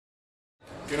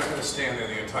You're not going to stand there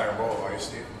the entire roll, are you,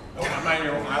 Steve? Oh, I'm not in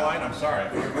your eye line? I'm sorry.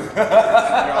 Here,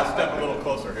 I'll step a little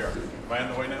closer here. Am I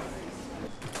in the way now?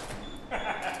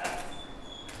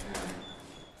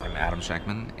 I'm Adam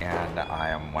Schenkman, and I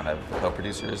am one of the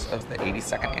co-producers of the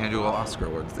 82nd Annual Oscar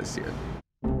Awards this year.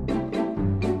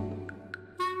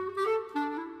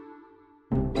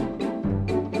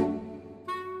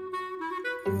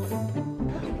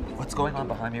 What's going on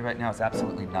behind me right now is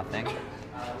absolutely nothing.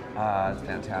 It's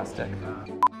fantastic.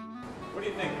 What do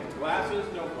you think? Glasses,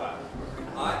 no glasses?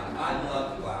 I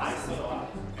love glasses.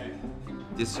 Okay.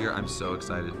 This year I'm so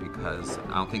excited because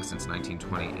I don't think since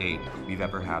 1928 we've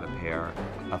ever had a pair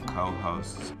of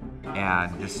co-hosts.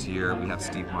 And this year we have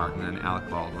Steve Martin and Alec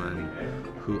Baldwin,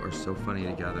 who are so funny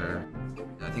together.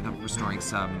 I think I'm restoring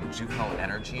some juvenile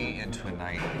energy into a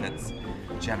night that's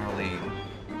generally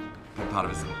thought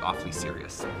of as awfully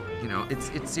serious. You know,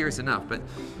 it's serious enough, but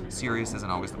serious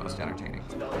isn't always the most entertaining.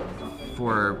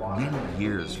 For many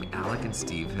years, Alec and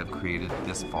Steve have created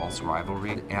this false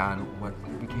rivalry, and what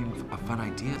became a fun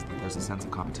idea is that there's a sense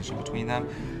of competition between them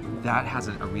that has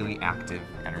a really active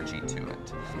energy to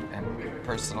it. And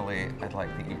personally, I'd like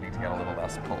the evening to get a little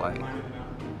less polite.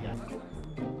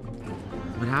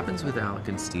 What happens with Alec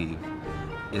and Steve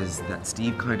is that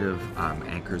Steve kind of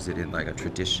anchors it in like a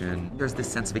tradition. There's this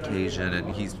sense of occasion,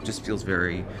 and he just feels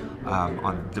very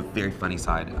on the very funny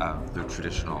side of the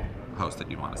traditional host that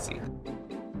you'd want to see.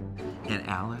 And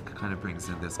Alec kind of brings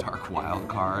in this dark wild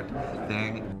card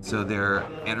thing, so their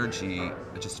energy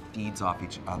just feeds off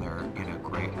each other in a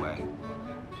great way.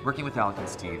 Working with Alec and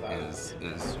Steve is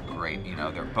great. You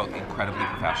know, they're both incredibly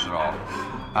professional.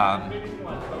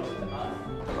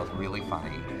 They're both really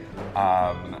funny.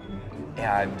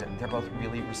 And they're both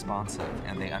really responsive,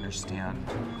 and they understand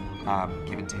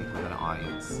give and take with an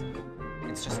audience.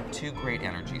 It's just two great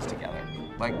energies together,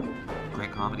 like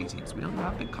great comedy teams. We don't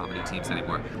have big comedy teams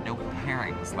anymore. No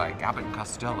pairings like Abbott and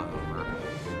Costello or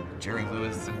Jerry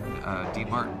Lewis and Dean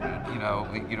Martin. You know,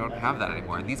 you don't have that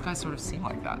anymore. And these guys sort of seem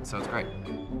like that, so it's great.